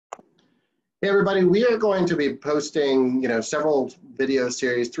Hey everybody, we are going to be posting, several video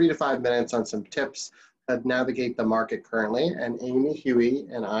series, 3 to 5 minutes on some tips that navigate the market currently. And Amy,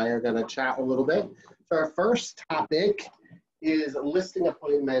 Heuay, and I are going to chat a little bit. So our first topic is listing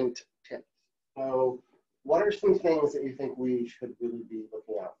appointment tips. So what are some things that you think we should really be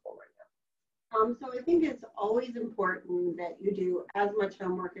looking out for right now? So I think it's always important that you do as much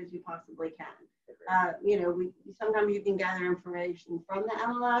homework as you possibly can. Sometimes you can gather information from the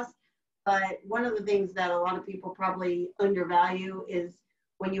MLS, but one of the things that a lot of people probably undervalue is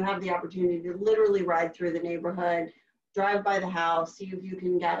when you have the opportunity to literally ride through the neighborhood, drive by the house, see if you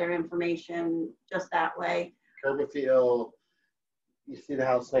can gather information just that way. Curb appeal, you see the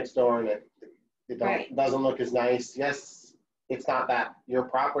house next door and it doesn't look as nice. Yes, it's not that your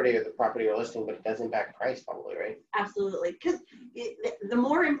property or the property you're listing, but it does impact price probably, right? Absolutely, because the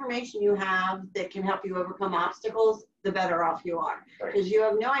more information you have that can help you overcome obstacles, the better off you are. Because you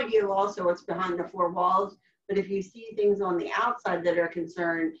have no idea also what's behind the four walls, but if you see things on the outside that are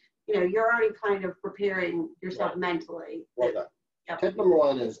concerned, you're already kind of preparing yourself mentally. Well done. Yep. Tip number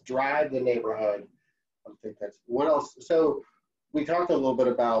one is drive the neighborhood. I think that's, what else? So we talked a little bit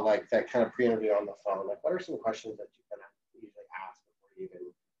about like that kind of pre-interview on the phone. Like what are some questions that you kind of usually ask before you even,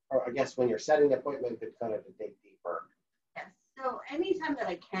 or I guess when you're setting the appointment, but kind of to dig deeper? Yes. So anytime that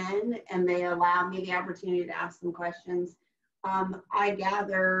I can, and they allow me the opportunity to ask some questions, I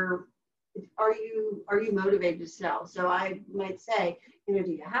gather, are you motivated to sell? So I might say, do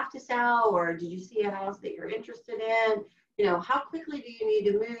you have to sell, or did you see a house that you're interested in? How quickly do you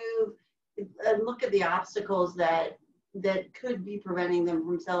need to move? And look at the obstacles that could be preventing them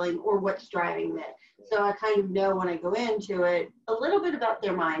from selling, or what's driving that. So I kind of know when I go into it a little bit about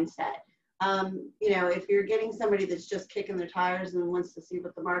their mindset. If you're getting somebody that's just kicking their tires and wants to see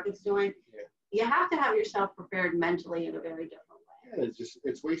what the market's doing, you have to have yourself prepared mentally in a very different way. Yeah,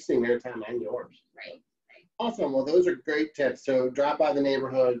 it's wasting their time and yours. Right. Awesome. Well, those are great tips. So drop by the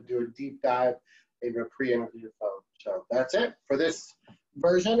neighborhood, do a deep dive, maybe a pre-interview phone. So that's it for this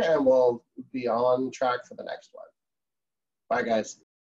version, and we'll be on track for the next one. Bye, guys.